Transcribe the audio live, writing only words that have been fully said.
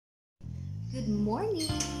Good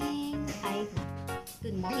morning!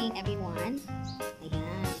 Good morning everyone!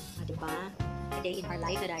 Ayan, diba? A day in our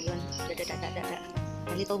life na yun. A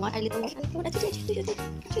little one. Ay. Good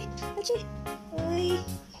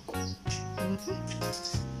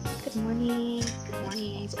morning!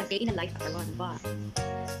 So, a day in the life after one, ba?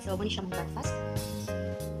 So, muna siya mag-breakfast.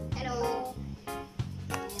 Hello!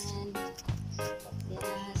 And,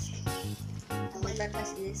 yes. Our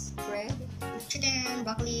breakfast is bread, chicken,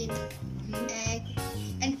 broccoli, egg,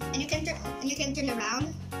 and you can turn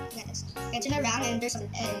around. Yes, you can turn around and there's some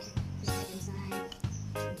egg. There's egg inside.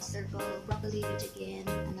 Circle, broccoli with chicken,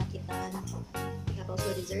 anakitan. We have also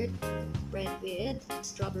a dessert, bread with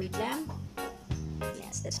strawberry jam.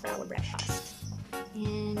 Yes, that's for our breakfast.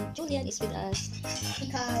 And Julien is with us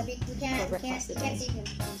Because we can't see him.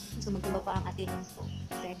 So magtuba pa ang ating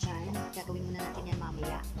bread dyan. Gagawin muna natin yan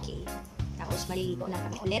mamaya. Okay. Tapos maliligo na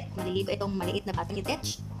kami ulit. Maliligo itong maliit na batang ni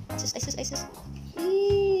Tetch. Ay sus.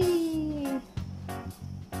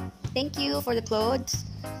 Thank you for the clothes,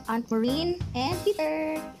 Aunt Maureen and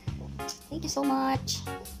Peter. Thank you so much.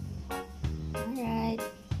 Alright.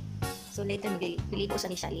 So later magliligo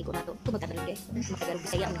sa siya. Ligo na to. Ito magtagalog eh. Magtagalog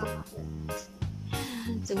sa iyan ko.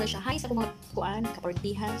 So na siya. Hi sa mga kuan,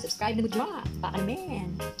 kapartihan. Subscribe na mo dyan. Baka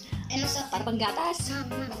naman. And also, Para pang gatas.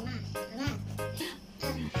 Mama.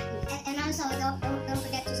 And also, don't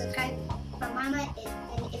forget to subscribe for Mama.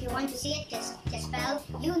 And if you want to see it, just spell.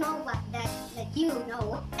 You know what that you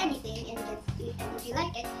know anything, and if you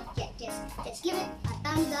like it, just give it a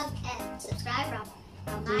thumbs up and subscribe from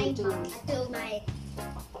my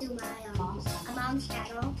mom's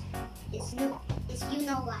channel. Is you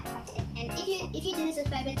know what. And if you didn't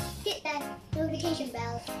subscribe it, hit that notification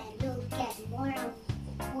bell, and you'll get more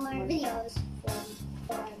videos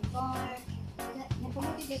for more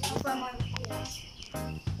videos.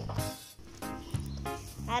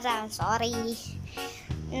 Sorry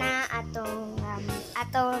na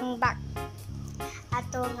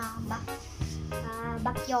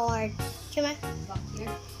backyard. Cuma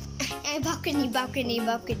balcony.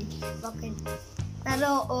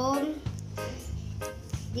 Pero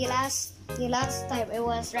the last time it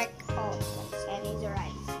was wrecked. Oh, and it's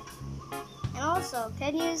right. And also,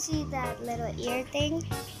 can you see that little ear thing?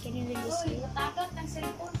 Can you really see it?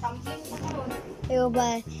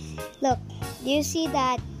 But look, do you see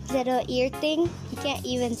that little ear thing? You can't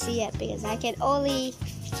even see it because I can only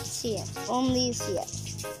see it.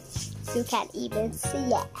 You can't even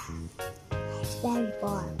see it. It's very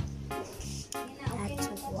far. That's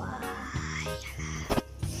why.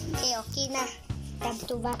 Okay na. Time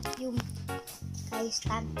to vacuum. Guys,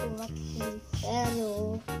 time to vacuum.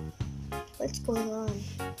 Pero, what's going on?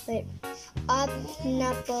 Wait.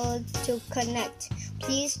 Unable to connect.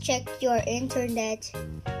 Please check your internet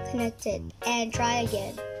connected and try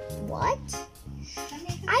again. What?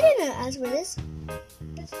 I didn't ask for this.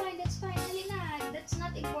 That's fine. Halina. That's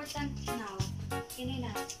not important now.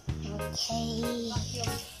 Halina. Okay.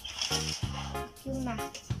 Vacuum na.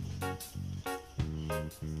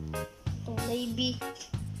 Itong baby.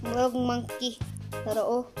 Murag monkey.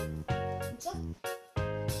 Pero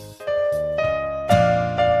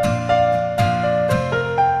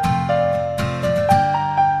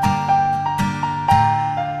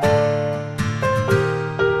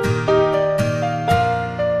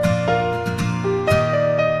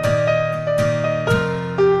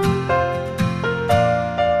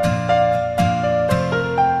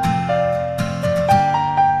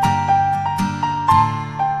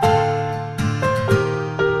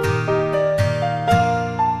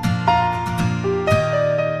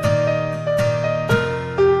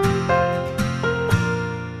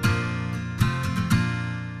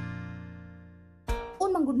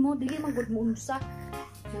dili magbuot mo unsa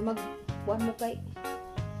na magbuan mo kay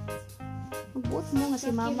magbuot mo nga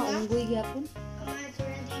si mama unggoy gyapon.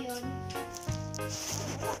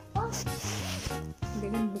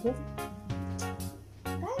 Dengan buhok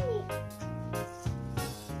Gani.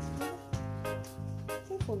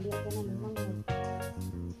 Simple yan ka na naman.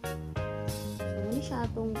 So muna siya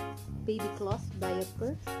atong baby cloth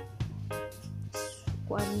diaper.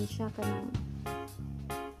 Kuan ni siya ka ng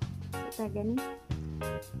ita gani.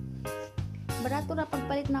 Barato na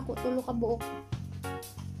pagpalit na ako tulo ka buok.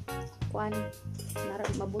 Kuan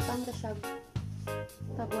mabutan ka siya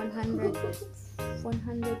tag 150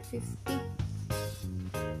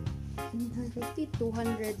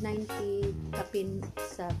 290 kapin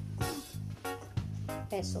sa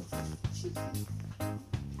peso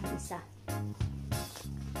ang isa.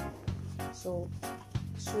 So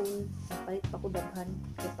soon palit pa ko daghan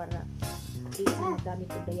kay para easy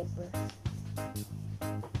magamit ko diaper.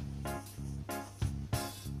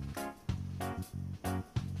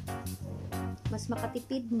 mas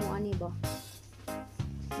makatipid mo ani ba?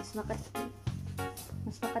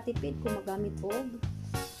 Mas makatipid kung magamit og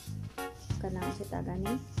kanang sa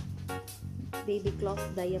gani baby cloth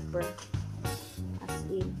diaper, as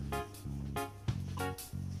in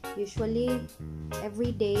usually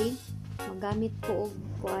every day magamit ko og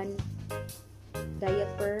kuan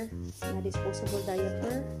diaper na disposable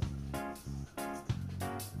diaper.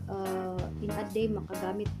 In a day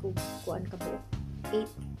makagamit ko kuan kabo 8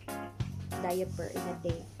 diaper in a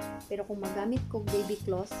day. Pero kung magamit ko baby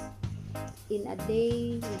cloth in a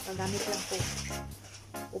day makagamit lang ko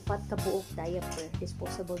 4 ka buok diaper,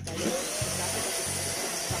 disposable diaper.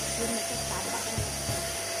 Vacuum na sa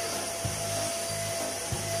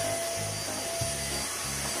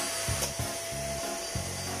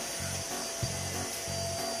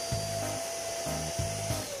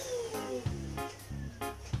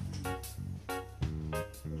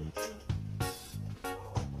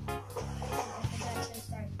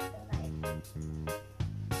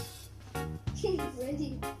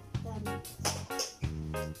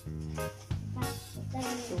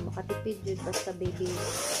so makatipid yun basta baby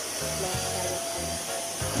cloth diaper.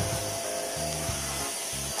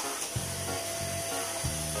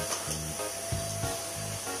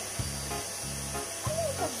 Ano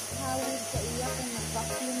paghawid sa iya kung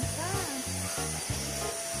nag-vacuum ka?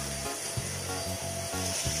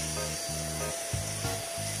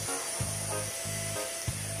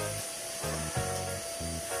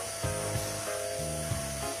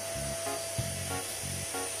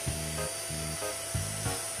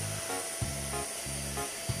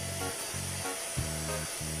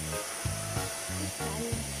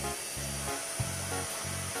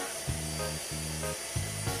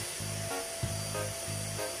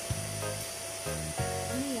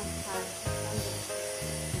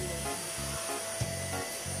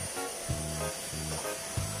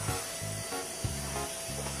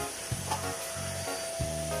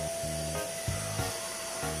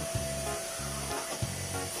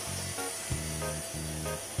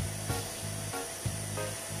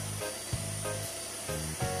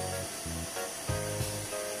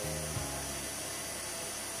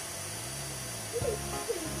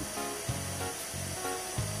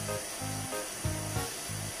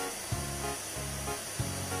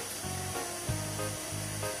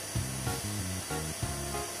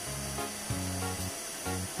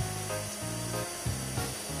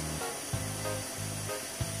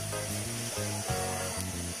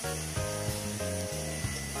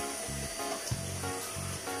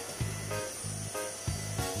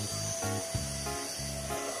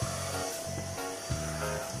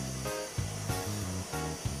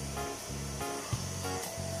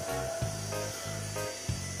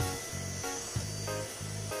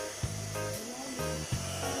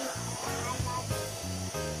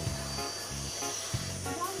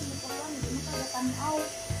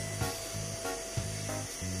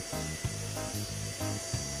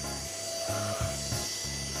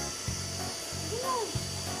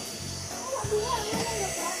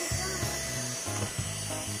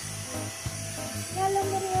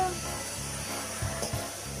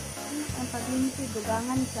 Ang paglimpi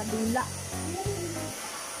dugangan sa dula.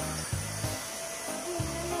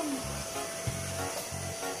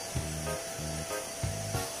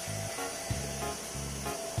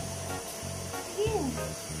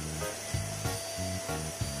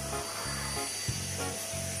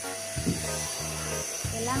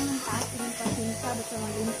 Kailangan taasin yung pasinsa basta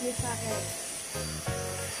maglimpyo sa akin.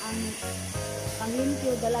 Ang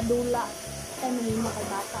panglimpyo dala dula tayo malima kay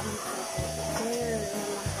bata ng share na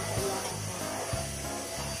lang kakailangan ko.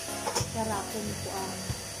 Sarapon ko ang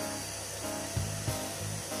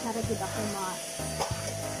saragid ako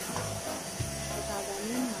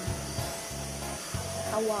kataganin na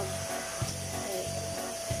tawag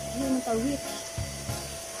yung ka-reach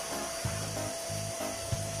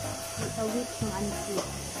ng auntie.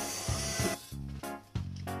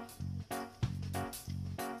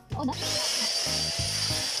 Oo na.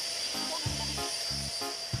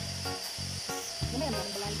 Gamay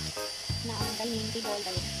ang balay na ang dining table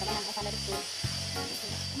dahil kabalang kasala dito.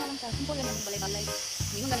 Ano lang sa simple lang ang balay-balay.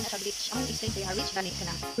 Ngayon galing na sa rich. Ang explain sa'yo, rich gani ka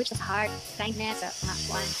na. Rich as heart, kindness,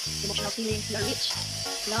 kuan, emotional feelings, you're rich.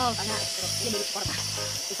 Love, ana, pero hindi mo suporta.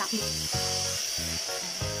 Exactly.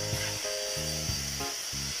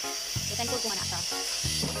 Thankful ko nga na sa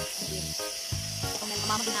kung may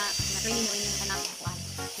mamamag na training mo yung anak ng kuhan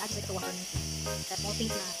natin sa ito water nito sa small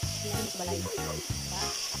things na hindi mo sa balay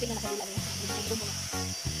kapit na nasa dula rin hindi mo na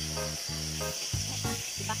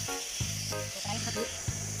diba so try sa group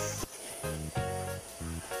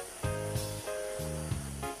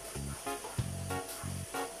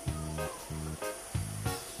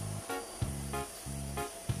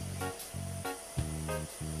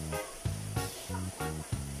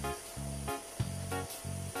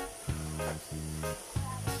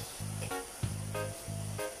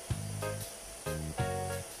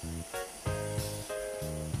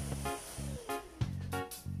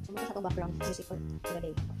ako background music for the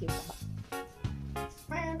day. Okay, baba.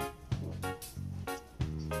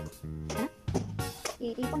 Ano?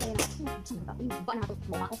 Ipon na yun ako. Saan ba? Ba na ito?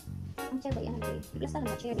 Mukha ko. Ang chair ba yan? Biglas na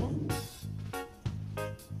lang chair yan.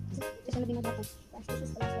 Susunod din mo ba ito? This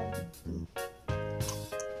is the last one.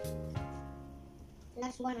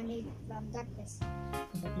 Last one I made from darkness.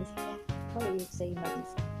 Darkness? Yeah. How are you saying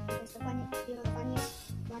darkness? It's the funniest, you know, the funniest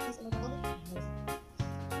darkness in the world.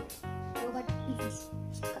 Robot Doofus.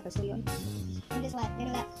 Kataso yun. And this one, you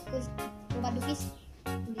know that? Who's Robot Doofus?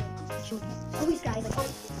 Shoot. Always cries and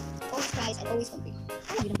always cries and always hungry.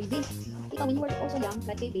 Ay, yun ang baby. Ikaw, when you were also young,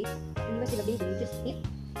 like baby, when you were still a baby, you just sleep.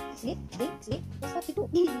 That's what you do.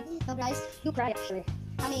 No cries. You cry, actually.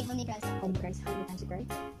 How many cries? How many cries? How many times you cry?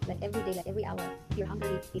 Like every day, like every hour. If you're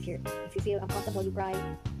hungry, if you feel uncomfortable, you cry.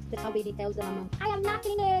 That's how baby tells the mama, I am not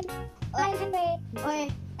cleaning. I'm hungry.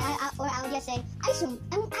 Or I'll just say, I'm slow.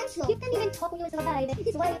 You can't even talk when you're so bad.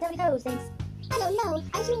 This is why you tell me those things. I don't know.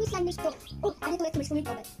 I should always like Miss Book. Oh, I didn't like Miss Book,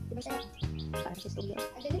 but so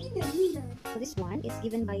this one is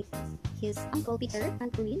given by his uncle Peter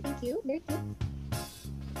and Julien. Thank you. Very cute.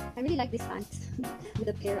 I really like this pants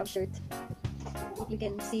with a pair of shirt. If you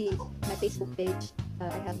can see my Facebook page,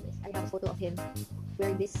 I have a photo of him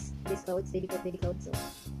wearing this clothes, baby clothes. So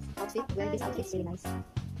wearing this outfit is really nice.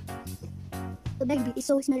 The baby is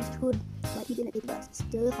so smells good, but he didn't eat that. It's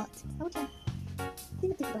still hot. How siya?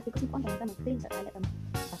 Hindi na ba? Because kung ano clean sa toilet ang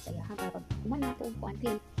pasayahan para pag kumana po kung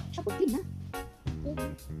clean, siya po clean na.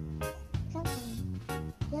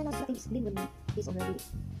 Yeah, no, something is clean when he's already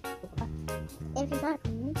pa. If he's not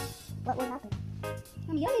clean, what will happen?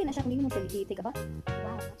 Ang yari na siya kung hindi mo mag-take ka ba?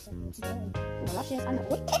 Wow, that's so Wala siya, anak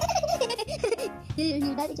ko.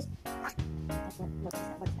 Your daddy just... What is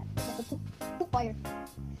that? Took fire.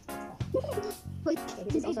 Okay,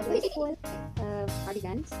 this is also very cool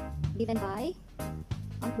cardigans given by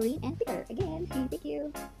Julien and Peter. Again, thank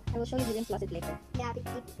you. I will show you Julien's closet later. Yeah,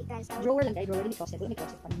 because... Drawer lang guys, drawer hindi closet. Wala may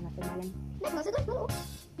closet pa rin natin mayan. Closet doon, no?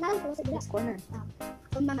 Not closet doon. Next corner.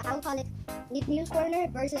 So mama, I will call it News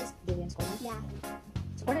Corner versus... Julien's corner. Yeah.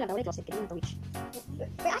 So corner lang daw, wala closet. Kaya yung rich.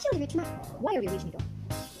 We're actually rich, ma. Why are we rich nito?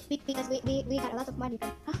 Because we got a lot of money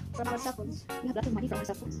from our cell phones. We have lots of money from our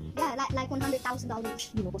cell phones. Yeah, like $100,000.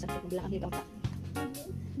 Hindi mo ko sabi kung bilang ang hilta.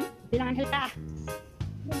 Bilang ang hilta!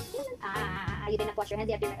 You did not wash your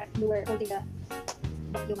hands after you were holding the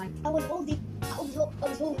document. I was holding.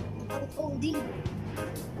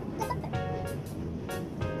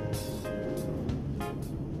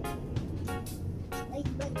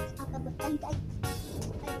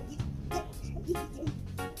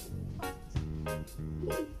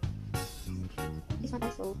 This one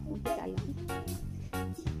also, hindi kaya.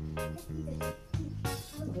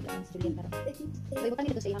 Good lang si Julien pero. So, ibutan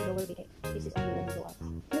nito sa iyang drawer because this is only when you go out.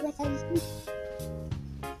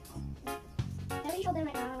 Can we show them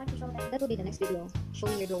right now? I want to show them. That will be the next video,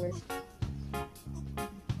 showing your drawers.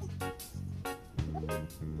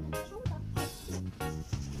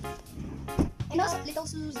 And also, little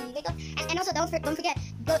Susie, and also don't forget,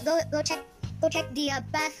 go check the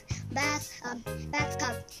bathtub,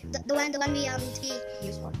 the one we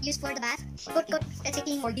use for the bath. Go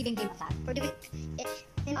taking For giving him a bath. for giving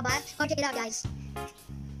him a bath. Go check it out, guys.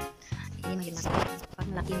 Hindi mo yun masabi. Pag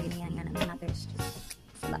laki mo yun yan ng matters.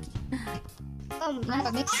 So laki.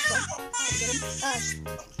 Pag-mix.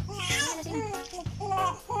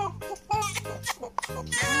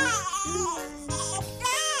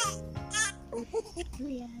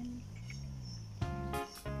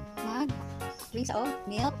 Drink sa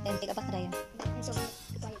milk, then take a bath na tayo.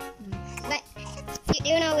 But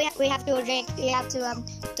you know we have to drink. We have to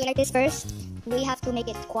like this first. We have to make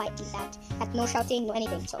it quiet like that. No shouting, no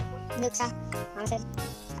anything. So milk sa.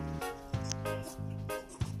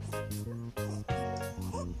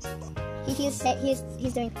 He feels that he's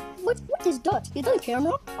doing. What is that? Is that a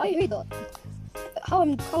camera? I hear that. How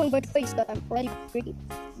I'm going to face that I'm already pretty.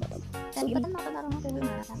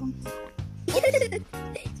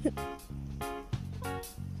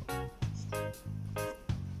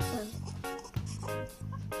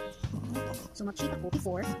 So mag-cheat ako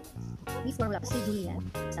before wala pa si Julien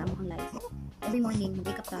sa among life. Every morning,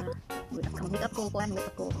 mag-wake up ko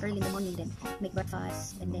early in the morning, then make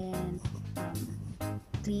breakfast, and then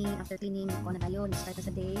after cleaning, ako na tayo, start na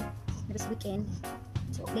sa day. Tapos weekend,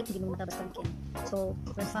 so late hindi mo matabas sa weekend. So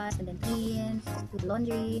breakfast, and then clean, do the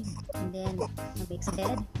laundry, and then mag-bake sa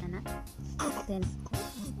bed, then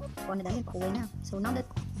ako na tayo, pauwi na. So now that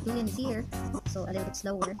Julien is here, so a little bit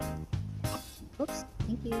slower. Oops,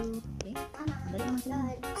 thank you. Okay, dali naman sila.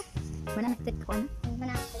 Mana nagtit ko na.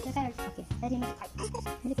 Mana? Okay. Ready, make it.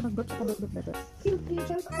 Hindi ka mag-burp sa burp.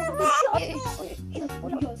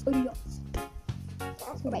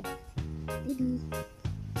 Right. Baby.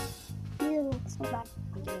 Ew, so bad.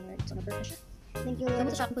 Thank you, Lord. So, na-burp na siya. Thank you, So, Lord.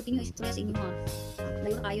 ito siya akong continue istorya sa inyo, ha.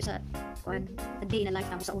 Layo na kayo sa a day na life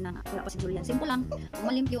na ako sa una nga. Wala pa si Julian. Simple lang. Kung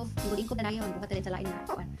malimpyo, ibudin ko na na yun. Bukat na rin sa lain na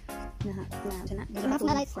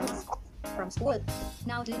from school.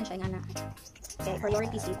 Now, Julian na siya nga na. Okay,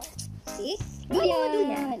 priority seat. See?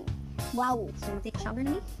 Julian. Wow. So, take a shower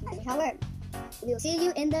na ni? Shower. We'll see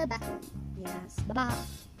you in the bathroom. Yes. Baba.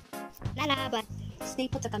 Nana, but Stay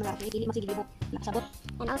put sa camera. Hindi magsigilibok. Nakasabot.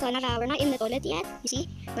 and also Nana, we're not in the toilet yet. You see,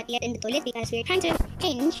 not yet in the toilet because we're trying to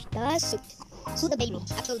change the suit. Suit the baby.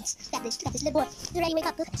 Clothes. Look at this, little boy. He's ready to wake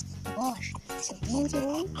up. Look at this. Gosh. So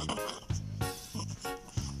beautiful.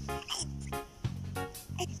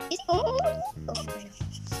 Okay.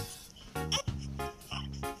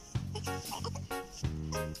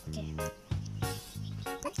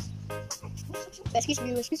 Excuse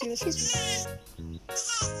me.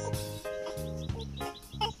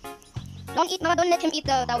 Don't eat, Mama. Don't let him eat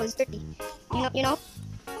the towels. Dirty. You know.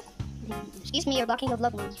 Excuse me. You're blocking the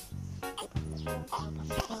vlog, Mom.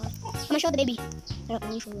 I'm gonna show the baby.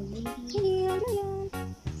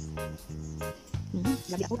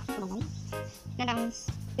 Lagi ako. Nadang.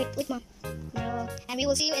 Wait, Mom. No. And we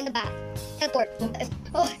will see you in the bath. Teleport.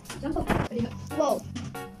 Oh. Whoa.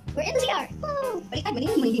 We're in the CR. Whoa. Balikan,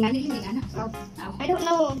 balikan mo. Hindi nga nila yung anak. I don't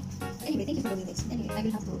know. Anyway, thank you for doing this. Anyway, I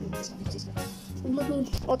will have to do this one because it's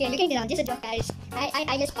Okay, you can get on. Just a joke, guys.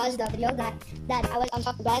 I just paused the video that I was on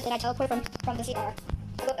top of the bed and I teleport from the CR.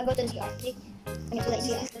 I go to the CR. See? I go to the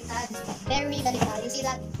CR. Very sad. You see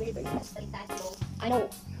that? Very sad. I know.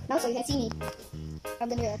 Now so you can see me from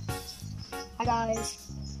the mirror. Hi guys.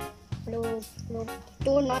 Hello.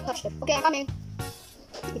 Do not touch it. Okay, I'm coming.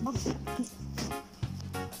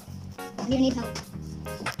 You need help.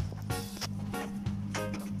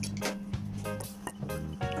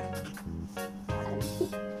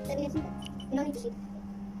 You don't need to sleep.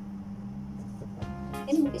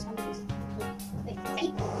 Can you move this one, please? Wait,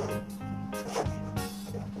 ready?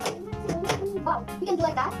 Wow, you can do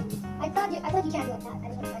like that? I thought you can't do like that. I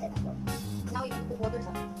don't know if I did that before. now you can put water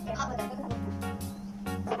sa. Okay, hot water.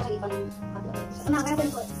 Kasi pa ng hot water. I'm not gonna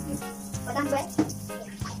put it. But I'm wet.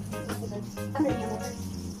 I'm ready to water.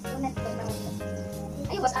 Don't let it go.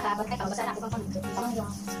 Ay, basta ka. Basta ka. Basta na ako pang pang. Tama nyo.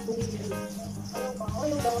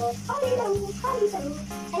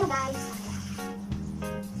 Hello guys.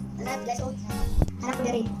 Let's go. Hanap ko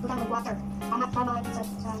diri. Tutang mag-water. Tama sa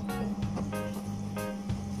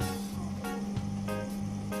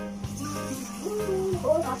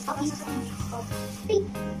oh,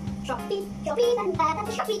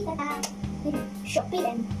 Shopee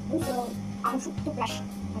and also ang toothbrush.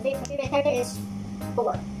 My favorite character is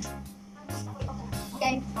Thor.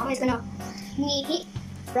 Okay, Mama is gonna eat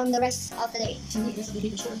from the rest of the day.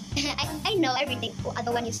 I know everything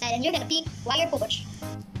the one you said and you're gonna pee while you're push.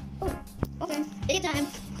 Oh, okay. Take your time.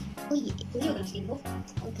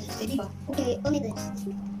 Okay, only this.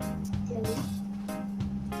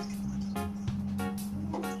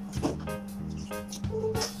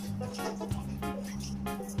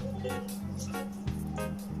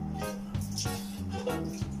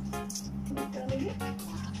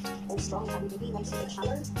 Strong baby likes to take a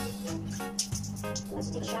shower. Let's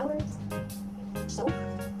take a shower. Soap.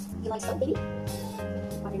 You like soap, baby?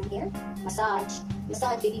 Put in here. Massage.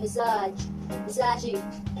 Massage, baby. Massage. Massaging.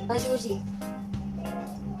 Massaging.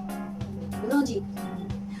 Longi.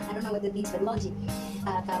 I don't know what that means, but longi.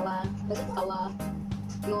 Kawa. What's it? Kawa.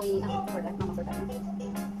 Yoi. Forgot. Mama forgot.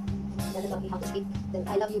 Dad taught me how to speak.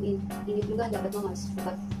 I love you in Uganda, but Mama's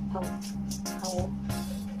forgot how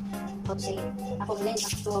to say it. Ako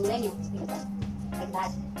millennial. Like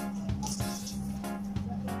that.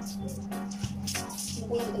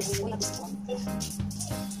 Kuya gusto ko.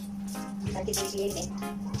 Dati ko siyete.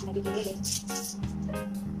 Nabibigay.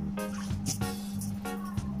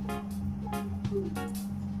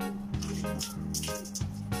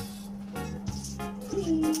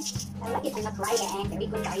 I like it in the crying. Very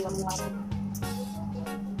good tayo ang mga.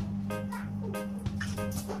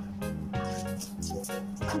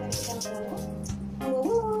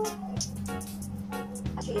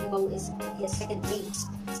 Actually, Wang is his second grade.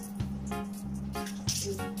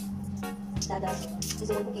 Dada is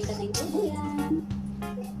the one who gave the name to Julien.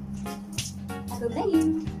 I will blame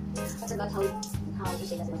you. I forgot how to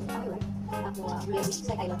say that one. Right? Ako, it's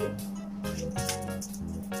like I love you.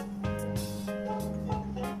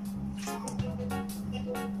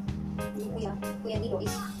 Kuya Nilo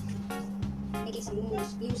is making some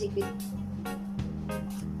music with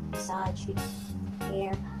massage with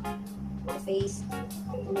hair, the face,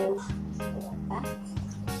 the nose, back.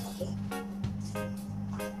 Okay.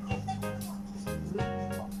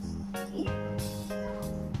 Okay.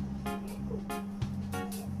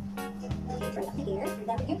 Okay, turn up the hair. Turn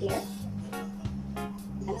down with your hair.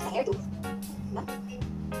 And sa hair too. Diba?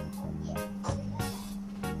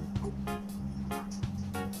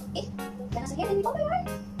 Okay. Gana sa hair. Then cover your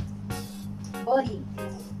body.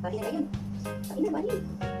 Body na yun. Body na, body.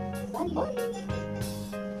 Body, body.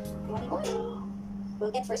 Body, body. We'll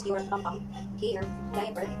get first your pom-pom. Okay, your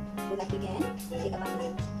diaper. So that we can take a bath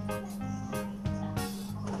now.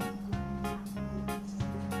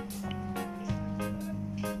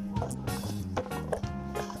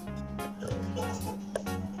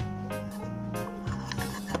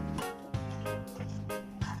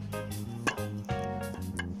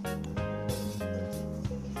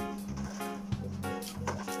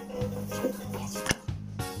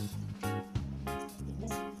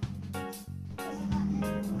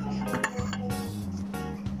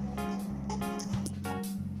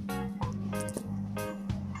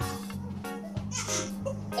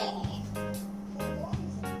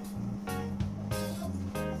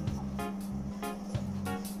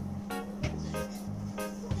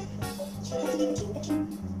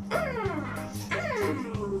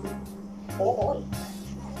 Oh boy.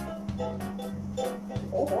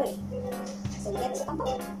 Oh boy. So get the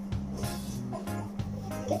pom-pom.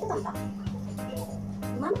 Get the pom-pom.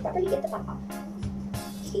 Mama properly get the pom-pom.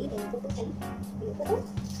 Okay, then put it in.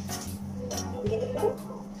 Get it out.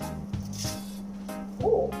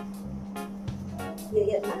 Oh.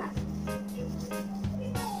 Get na.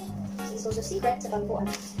 So the secret sa pampuan.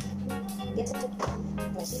 Get it out.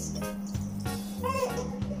 Like this.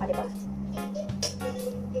 Ah, diba?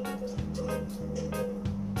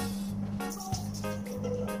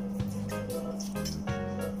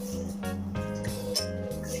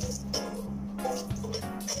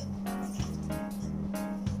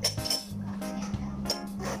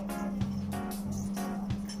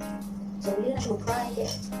 So, hindi na siya mag-cry.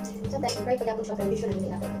 Sometimes, mag-cry pag ako siya condition na hindi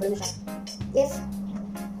natin. Pero siya. Yes.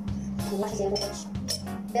 Mag-wash siya mo.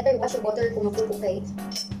 Better wash your water kung mag-cook kayo.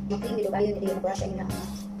 Mag-clean dito kayo. Hindi mag-brush siya na.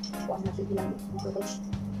 Kuha na cute lang. Coach.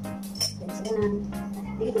 Then, sa ganan.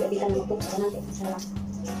 Hindi ko ibitan na mag-cook sa ganan. Sa lang.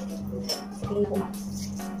 Sa clean na kumak.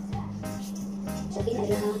 So, clean na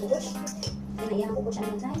ilang ang coach. Clean na ilang coach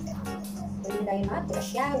ang inside. Pwede na tayo mat. Pwede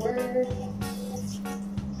shower.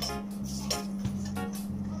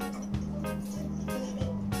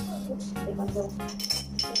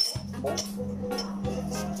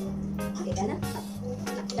 Okay, gana.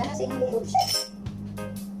 Gana sa inyong bubog.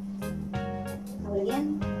 Now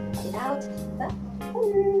again, put it out.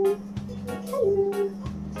 Hello. Hello.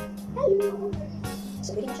 Hello.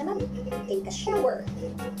 So, pwede na siya take a shower.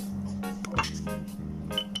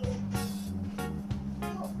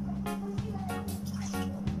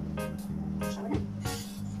 Shower na.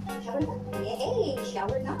 Shower na. Yay!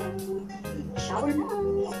 Shower na. Shower na.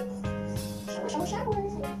 Shower.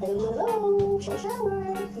 Hello.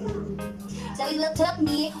 Shower. So it will take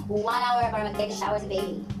me 1 hour para mag-take a shower si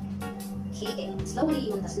baby. Okay, slowly,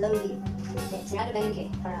 slowly. Okay, sarado na yun kay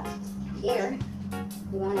para air.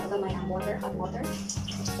 Diba na may water, hot water.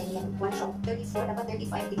 And yan, 1 shot, 34, dapat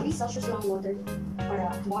 35 degrees Celsius lang water para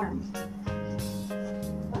warm.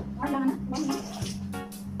 Warm lang na, warm lang.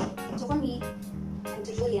 So for me, and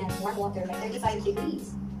to Julien, warm water, like 35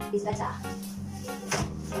 degrees is better.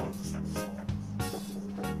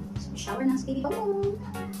 Shower na sa baby bubble.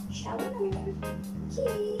 Shower na.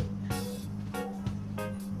 Okay.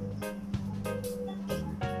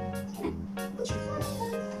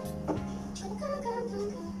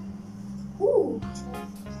 Ooh.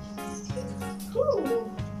 Ooh.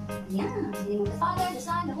 Yeah. In the name of the Father, the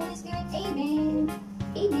Son, the Holy Spirit. Amen.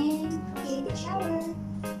 Amen. Okay, get a shower.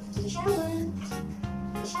 Get a shower.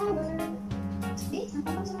 Get a shower. Okay,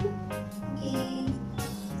 okay.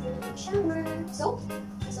 Shower. Soap.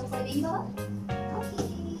 So for the baby bubble.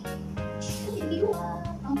 Okay. Baby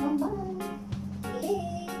bubble. Bum.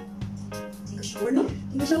 Yay. Take a shower na.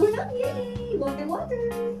 Take a shower na. Yay. Water.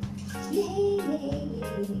 Yay.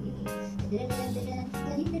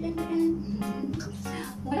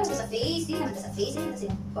 Wala sa face. Hindi naman sa face. Hindi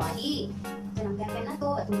sa body. Ito ng pepe na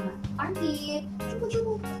to. At mga armpit.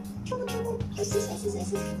 Chubu. Isis.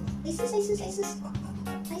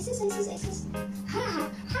 Hi.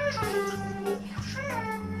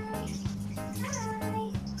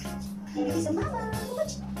 Hindi sa mama.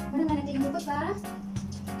 Bubos. Ano nga natin yung bubos ba?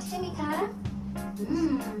 Semi ka?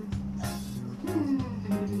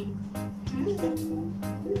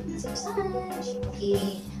 Massage.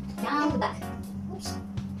 Okay. Now the back. Oops.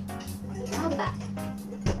 Now the back.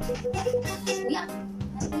 Kuya. Kuya.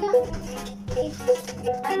 Okay.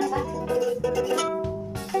 Ano ba?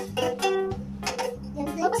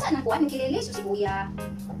 Babasa na kuha ng kilili. So si Kuya.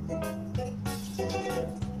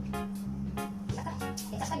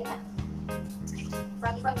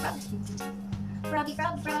 Froggy frog frog. Froggy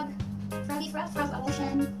frog frog. Froggy frog frog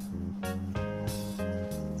ocean.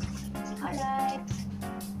 Alright.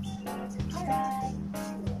 Alright.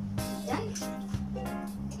 Done.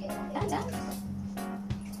 Done.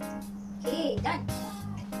 Okay, done.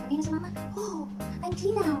 Sabi na sa mama. Oh, I'm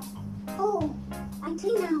clean now. Oh, I'm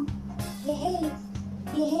clean now. Yay.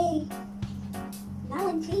 Yay. Now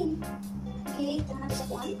I'm clean. Okay, ito na natin sa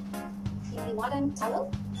kuwan. Okay, water towel.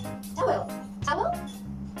 Towel. Towel?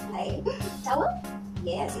 Hey, towel?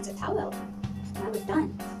 Yes, it's a towel. Now we're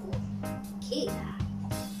done. Okay.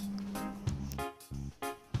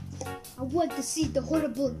 I want to see the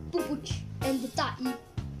horrible pupuch and the ta'i.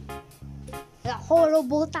 The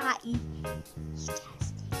horrible ta'i.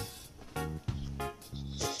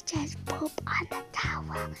 He just poop on the towel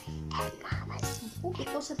and mama's. Poop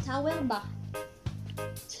ito sa towel ba?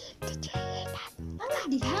 Did you hear that? Ano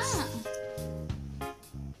diha?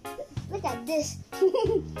 Look at this.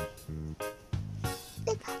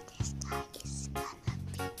 Look at this guy is gonna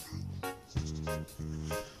be funny.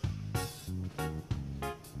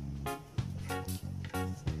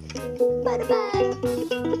 Bye-bye.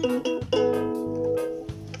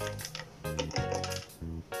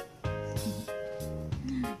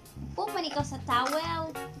 Poop man ikaw sa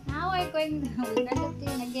towel. Now we're going to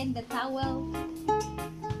clean again the towel.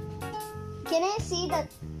 Can I see that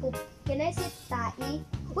poop? Can I see ta'i?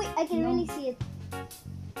 Wait, I can No. really see it.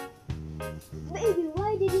 Baby,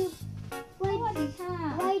 why did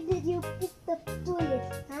you pick the toilet?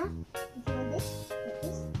 Huh? Did you want this? Like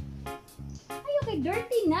this? Ay, okay,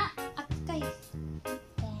 dirty na. Akay.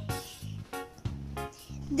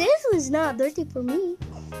 This was not dirty for me.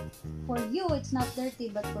 For you, it's not dirty,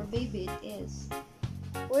 but for baby, it is.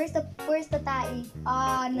 Where's the ta'i?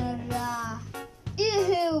 Ah, nara.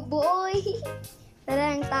 Ew, boy.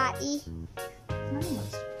 Tarang ta'i. Ano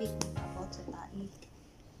mag-speak about sa tae?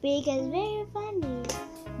 Because very funny.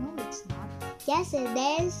 No, it's not. Yes, it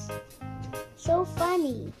is. So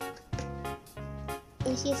funny.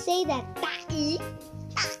 If you say that ta'i,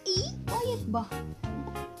 Quiet ba?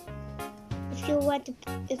 if you want to,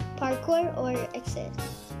 if parkour or exit.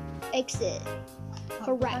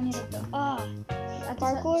 Correct. Ah,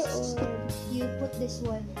 parkour or You put this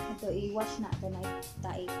one. Ito, i-wash na. Ito na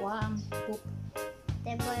tae. Kuha ang poop.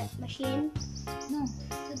 temper machine. No.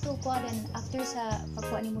 Ito kuha din. After sa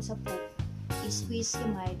pagkuha mo sa poop, i-squeeze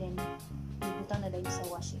kamay, then ibutang na din sa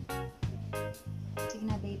washing. Sige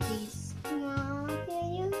na, babe, please. Mom, can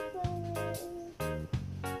you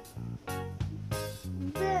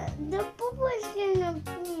the poop was gonna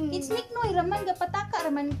It's niknoy raman ga pataka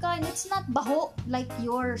raman ka, and it's not baho like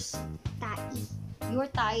yours. ta'i. Your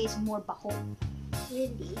tae is more baho.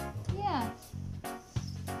 Really? Yeah.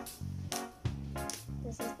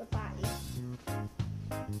 This is the ta'i.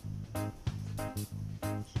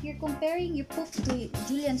 You're comparing your poop to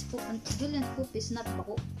Julian's poop, and Julian's poop is not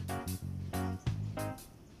baho.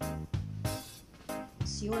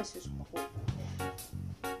 It's yours who's baho.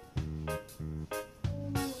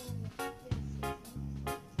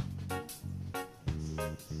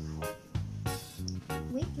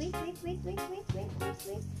 Wait.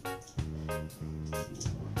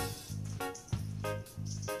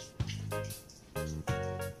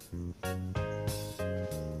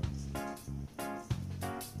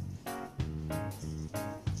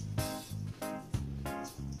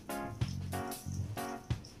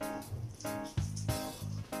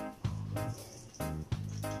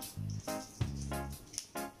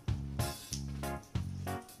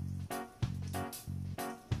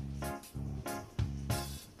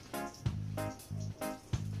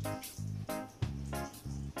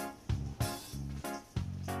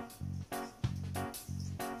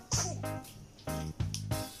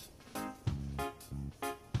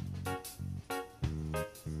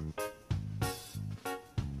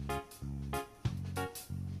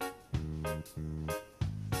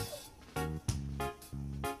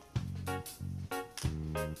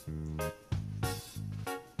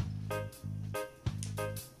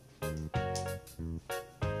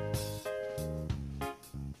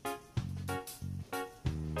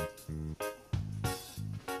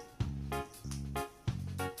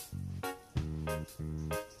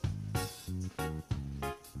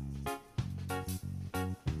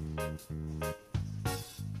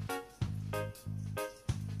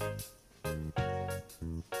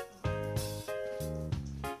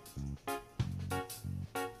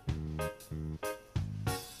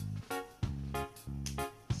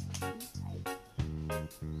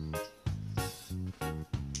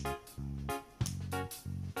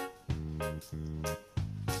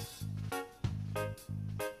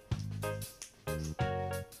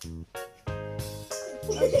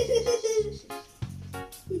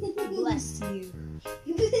 Bless you.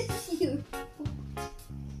 Bless you.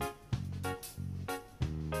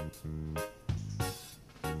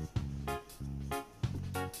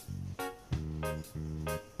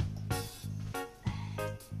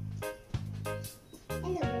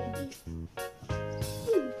 Hello, baby.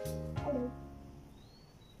 Hello.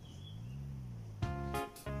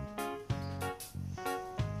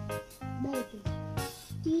 Baby,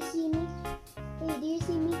 do you see me? Hey, do you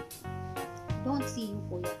see me? Don't see you,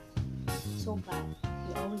 kuya. So bad.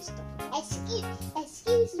 You always talk.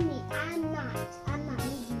 Excuse me. I'm not.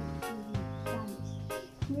 Maybe. Promise.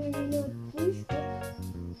 No, please.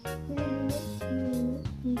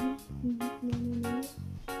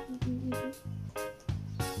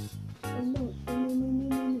 No.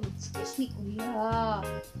 Excuse me, kuya.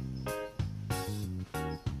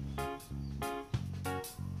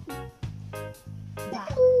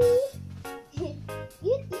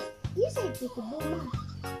 You say peekaboo, ma.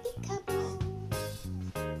 Peekaboo.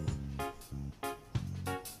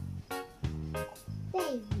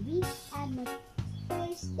 Baby, I'm a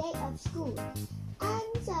first day of school. I'm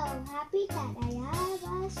so happy that I have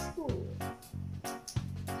a school.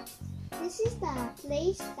 This is the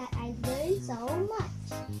place that I learned so much.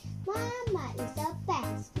 Mama is the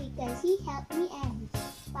best because he helped me and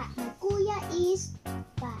but my kuya is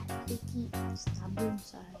bad. Picky. Stubborn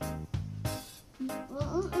side.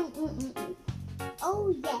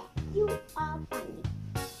 Oh yeah, you are funny.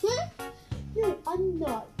 No, I'm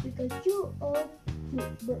not because you are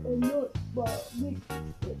cute, but I'm not Barbie.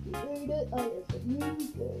 But you heard that I am a new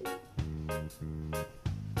girl.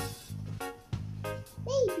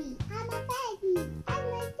 Baby, I'm a baby. I'm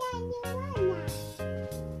a Daniela.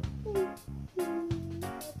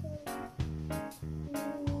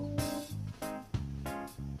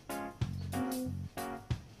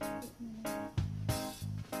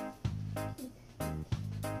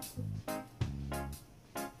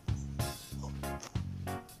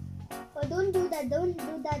 Oh, don't do that. Don't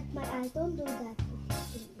do that, my eyes. Don't do that.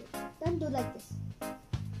 Don't do like this.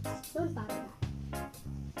 Don't follow that.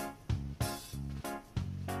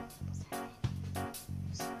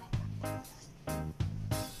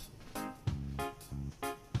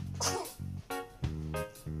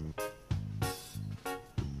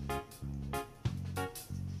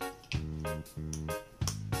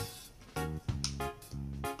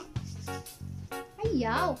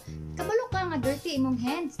 Ayaw. Kabalo ka nga dirty imong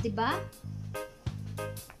hands, di ba?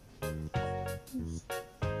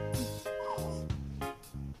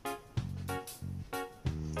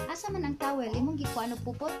 Asa man ang towel? Imong gikuan og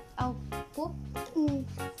pupot? Aw, pup?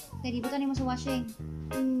 Nalibutan nimo sa washing.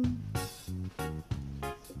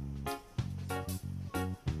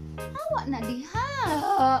 Hawa na diha.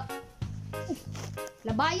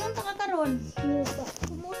 Labayon ta ka karon.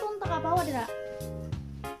 Pumuton ta ka bawa dira.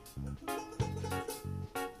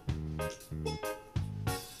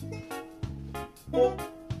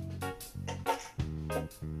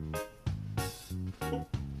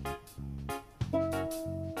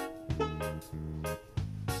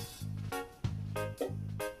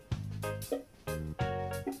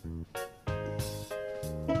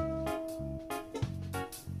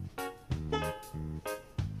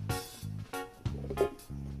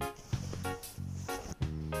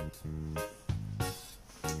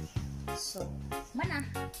 So, mana?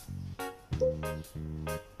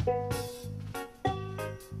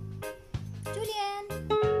 Julien!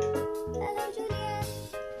 Hello, Julien!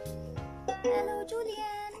 Hello,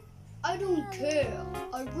 Julien! I don't care.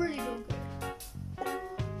 I really don't care.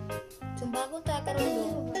 Sumbagon ta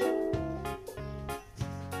karon.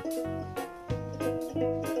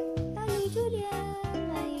 Hello, Julien!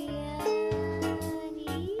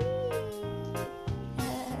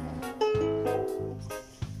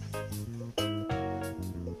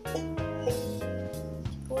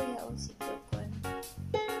 Kuya o si Kurkon.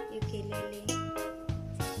 Ukulele.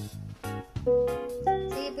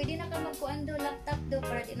 Sige, pwede na ka magkuhan do laptop do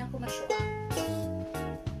para di na ako masyua.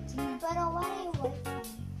 Pero why Wi-Fi?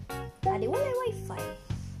 Adi, walay wifi.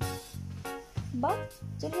 Ba?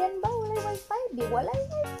 Julian ba? Walay wifi? Di walay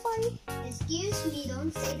wifi. Excuse me,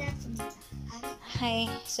 don't say that to me. Hi.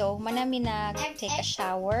 So, manami take a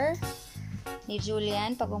shower ni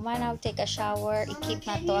Julian. Pag umanaw take a shower, i-keep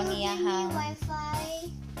na to ang iyahang. Wi-Fi?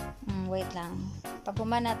 Wait lang. Pag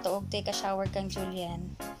umana to og take a shower kang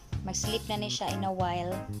Julian, mag-sleep na ni siya in a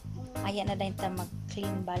while. Aya na dayon ta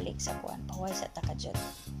mag-clean balik sa kuan. Paway sa takajud.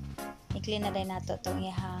 I-clean na dayon nato tong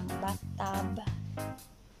iyahang bathtub.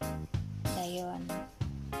 Dayon.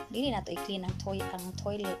 dili na to i-clean ang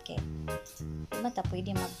toilet kay di man ta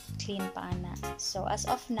pwede mag-clean pa ana. So as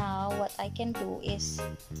of now, what I can do is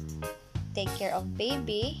take care of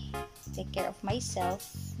baby, take care of myself.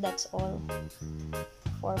 That's all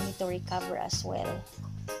for me to recover as well.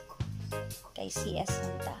 Kay CS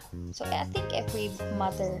nita. So I think every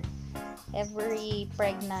mother, every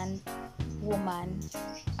pregnant woman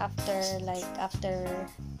after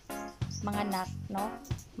manganak, no,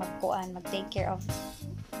 mag-take care of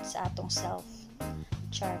sa atong self.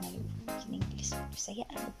 Char na yun English, Bisaya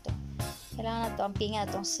ano to, kailangan na to ang pinga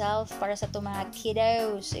atong self para sa itong mga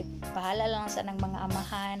kiddos. Pahala lang sa ng mga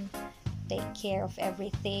amahan, take care of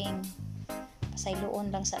everything,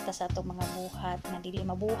 pasayloon lang sa itong mga buhat na dili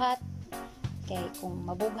mabuhat. Kay kung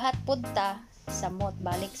mabughat pud ta, samot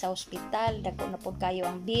balik sa ospital, dako na pud kayo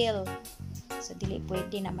ang bill. So dili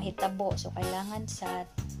pwede na mahitabo. So kailangan sa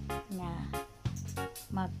nga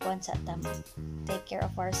magkuan sa tama, take care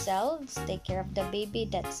of ourselves, take care of the baby.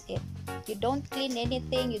 That's it. You don't clean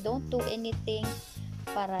anything, you don't do anything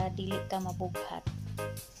para dili ka mabughat.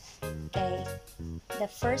 Okay,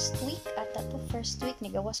 the first week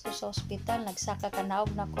nigawas ko sa ospital, nagsaka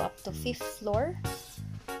kanaog na ko up to 5th floor.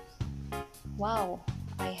 Wow,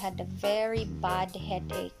 I had a very bad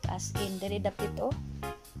headache, as in diri dapit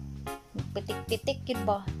pitik-pitik yun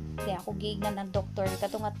ba. Kaya ako gignan ng doktor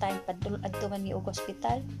katong nga time adto man mi og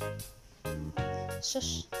ospital.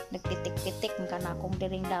 Sus, nagpitik-pitik man kana akong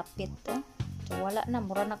diring dapit So wala na,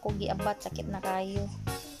 mura na ko giabat, sakit na kayo.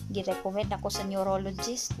 Gi-recommend ako sa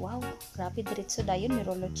neurologist. Wow, grabe diretso dayon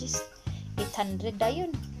neurologist. 800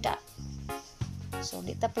 dayon. So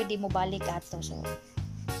di ta pwede mo balik ato. So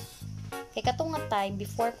kay katong nga time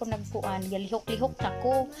before ko nagkuan, galihok-lihok na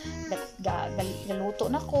ko, galuto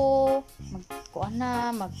na ko, magkuan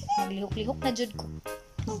na, maglihok-lihok na jud ko.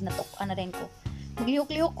 Natukan na rin ko.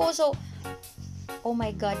 Maglihok-lihok ko, so oh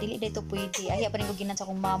my god, dili dito pwede. Ay pa rin ko ginan sa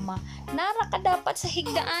akong mama. Nara ka dapat sa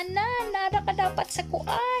higdaanan, nara ka dapat sa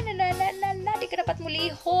kuan, di ka dapat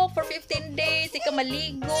mulihok for 15 days, di ka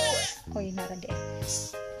maligo. Oy, nara di.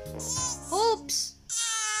 Oops.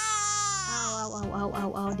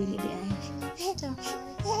 Aw, dili di ay.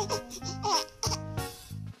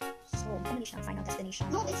 So, ano ni siya, final destination.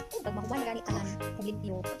 Pag makuha na ganit tanan,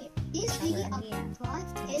 limpyo. Shower ang niya.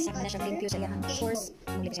 Isang na siya limpyo sa iyang chores.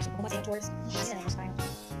 Muli siya kumakas yung chores. Kasi na yung spine.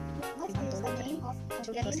 Ibang tulad na rin.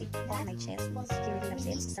 Julia will sleep on my chest. He really loves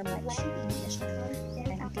it so much.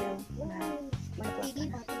 And until 1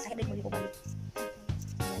 o'clock, sa head muli ko balik.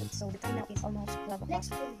 Right, so the time now is almost 12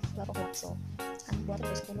 o'clock. So, ang buhat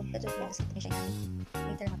ko sa tulog. Ito yung sleep na siya yan.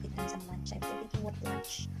 Later, makita na sa lunch. I'm still thinking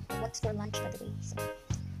what's for lunch by the way. So,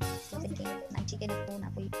 still thinking, na chicken ito, na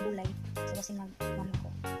apoy gulay. So, kasi mag-mami ko.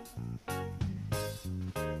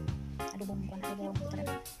 Adobong ko na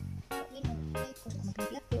talaga.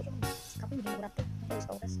 Mag-limpiyat yun. Kapag hindi mo rato. Ito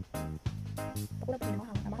sa oras. Pakulat ko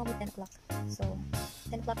minamahaw. Namahaw mo 10 o'clock. So,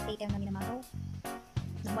 10 o'clock a.m. na minamahaw.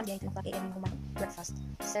 Naman din 10 o'clock a.m. yung breakfast.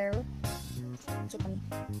 Sir, soup kami.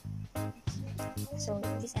 So,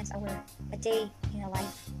 this ends a day in a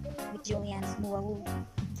life with Julien. Wow.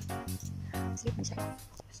 Sleep man siya.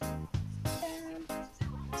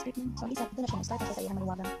 Sleep man. So, isa, doon na siya. Start sa iya ng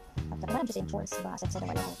maluwagang. After naman siya sa chores, ba, sa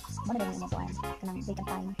wala ko. Muna na yung mabuan. Kanang vacant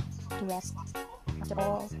time to rest. After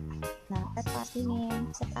all, na breakfast,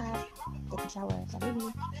 cleaning, set up, take a shower sa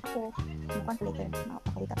baby. Ako, mukhaan ko later.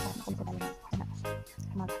 Makawita pa, makulit ko tayo na.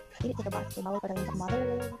 Mag-pilit ito ba? Kaya bawal pa rin yung mother.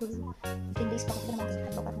 15 days pa ko naman.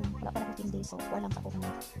 Wala pa na 15 days. So, walang pa ko kung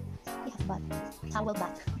I have bath. Towel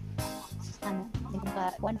bath. Ano, then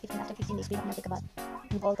kung after 15 days, pinak na take a bath.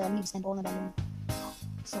 With all the leaves and all na dahil.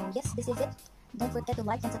 So, yes, this is it. Don't forget to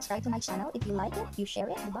like and subscribe to my channel. If you like it, you share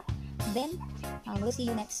it, diba? Then, we'll see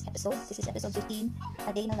you next episode. This is episode 15,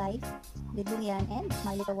 A Day in a Life with Julien and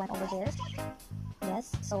my little one over there.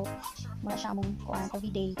 Yes, so, muna siya among kuhaan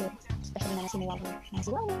every day, especially na nasimuwago.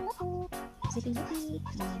 Nasimuwago ako. Zippy.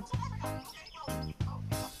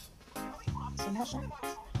 So, muna siya.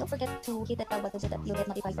 Don't forget to hit that bell button so that you'll get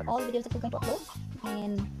notified for all videos that we're going to upload.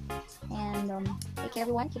 And take care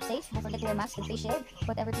everyone, keep safe, don't forget to wear mask and face shield,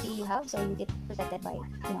 whatever PPE you have, so you get protected by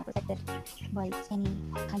any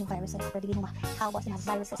kind of viruses. Pwede din mo mahawa sa mga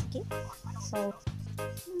viruses, okay? So,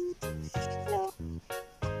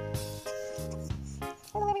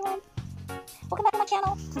 hello everyone, welcome back to my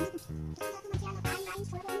channel.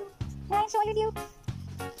 Ryan, so are you?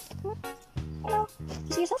 Hello,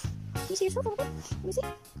 you see yourself? You see yourself over there? Let me see.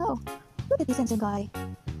 Oh, look at this handsome guy.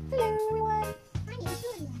 Hello everyone. My name is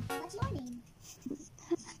Julien. What's your name?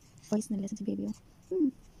 Voice na listen si baby.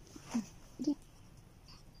 Okay.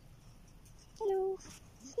 Hello.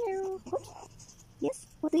 Oops. Yes,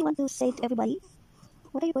 what do you want to say to everybody?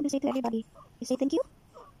 What are you going to say to everybody? You say thank you?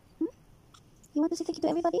 Hmm? You want to say thank you to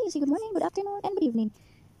everybody? You say good morning, good afternoon, and good evening.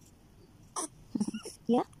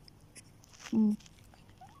 Yeah? Hmm.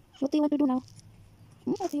 What do you want to do now?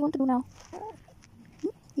 What do you want to do now?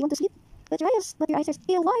 You want to sleep? But your eyes are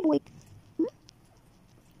still wide awake.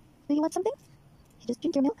 Do you want something? You just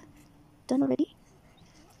drink your milk. Done already?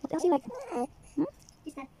 What else do you like?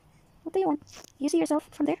 What do you want? You see yourself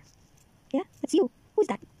from there? Yeah? That's you. Who's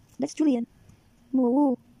that? That's Julien.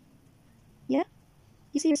 Whoa. Yeah?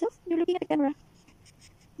 You see yourself? You're looking at the camera.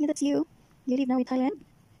 Yeah, that's you. You live now in Thailand?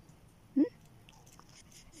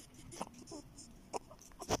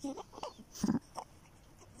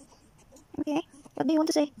 Okay. What do you want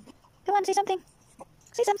to say? Come on, say something.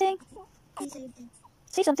 Say something.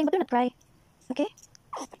 Say something, but do not cry. Okay?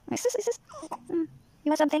 Is this? You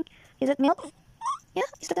want something? Is it milk? Yeah?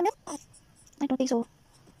 Is that the milk? I don't think so.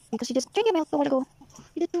 Because you just drank your milk a while ago.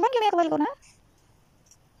 You just drank your milk a while ago, nah?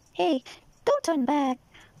 Hey, don't turn back.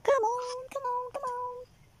 Come on, come on, come on.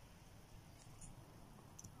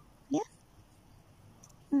 Yeah?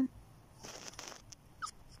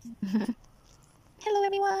 Hello,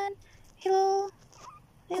 everyone. Hello.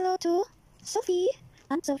 Hello to Sophie,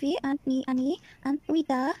 Aunt Annie, Aunt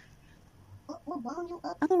Rita,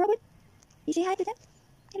 Uncle Robert. You say hi to them.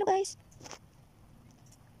 Hello, guys.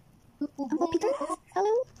 Uncle Peter.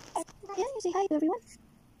 Hello. Yeah, you say hi to everyone.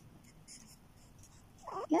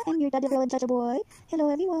 Yeah, I'm your daddy girl and Chacha boy. Hello,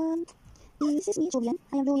 everyone. This is me, Julian.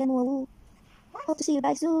 I am Julian. Woo. Hope to see you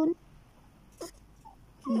guys soon.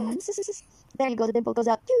 There you go. The dimple goes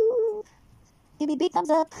out. Give me big thumbs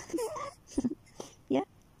up. Yeah.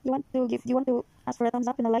 You want to ask for a thumbs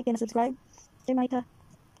up and a like and a subscribe? Jemaita.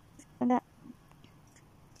 And that.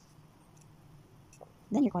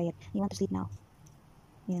 Then you're quiet. You want to sleep now.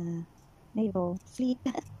 Yeah. There you go. Sleep.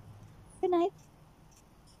 Good night.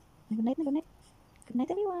 Good night. Good night. Good night,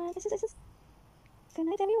 everyone. Good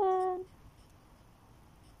night, everyone.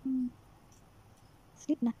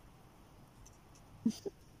 Sleep na.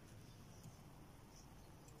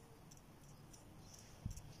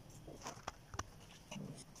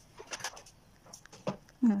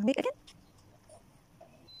 Wait again.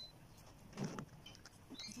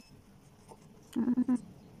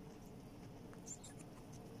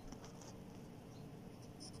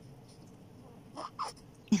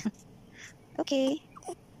 Okay.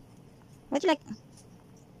 What do you like?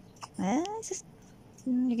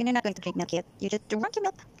 You're not going to drink milk yet. You just drunk your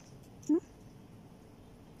milk.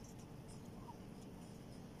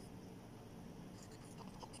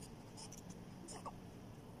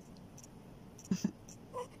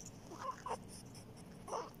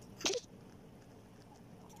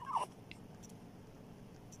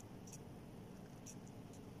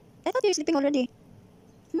 I thought you were sleeping already.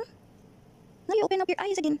 Now you open up your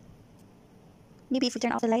eyes again. Maybe if we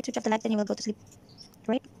turn off the lights, switch off the lights, then you will go to sleep.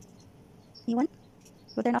 Right? You want?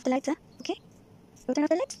 We'll turn off the lights, huh? Okay? We'll turn off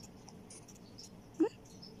the lights?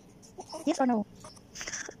 Yes or no?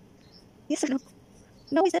 Yes or no?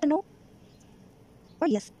 No, is that a no? Or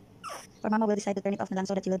yes? Or Mama will decide to turn it off na lang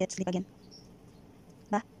so that you will get sleep again.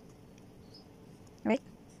 Ba? Right?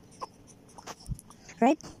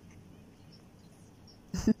 Right?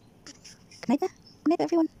 Good night na. Good night,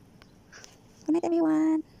 everyone. Good night,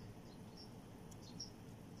 everyone.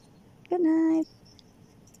 Good night.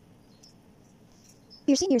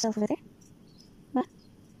 You're seeing yourself over there? Ba?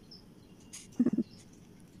 Good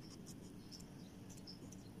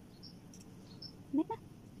night na.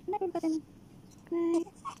 Good night, everybody. Good night.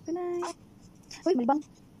 Good night. Uy, malibang.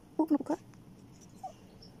 Oh, kenapa ka?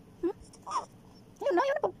 Ayun na,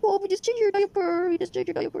 pagpo. You just change your diaper. You just change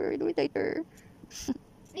your diaper. Do it later.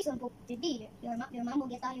 Please don't put today. Your mom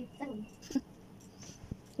will get tired.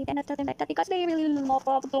 You cannot tell them like that because they really know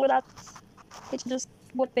how to do that. It's just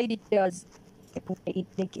what baby does. They poop, they eat,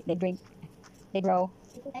 they drink, they grow.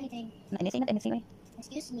 They put anything. Not anything, not anything.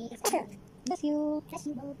 Excuse me. Bless you. Bless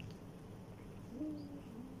you both.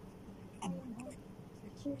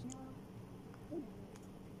 Cheers now.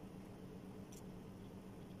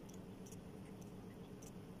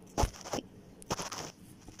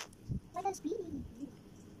 Let us be.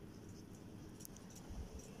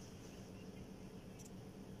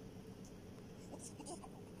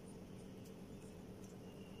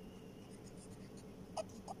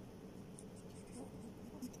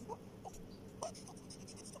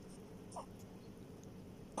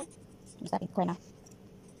 Is that it? Cry now.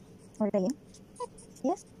 Are you playing?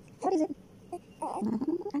 Yes? What is it?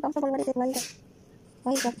 Uncomfortable. What is it? Why is that?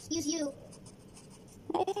 Why is that? Excuse you.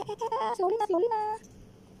 Slowly na, slowly na.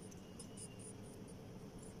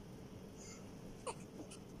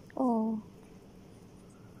 Oh.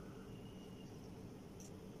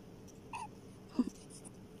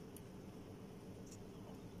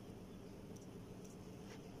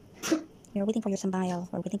 We're waiting for your smile.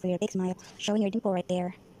 We're waiting for your big smile. Showing your dimple right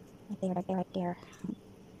there. Right there, right there, right there.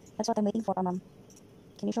 That's what I'm waiting for, Can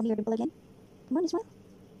you show me your dimple again? Come on, smile.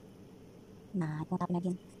 Nah, it won't happen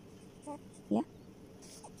again. Yeah?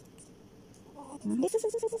 Yes.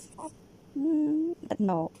 But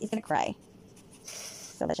no, he's gonna cry.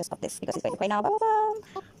 So let's just stop this because he's going to cry now. Bye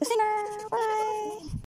bye. The singer. Bye.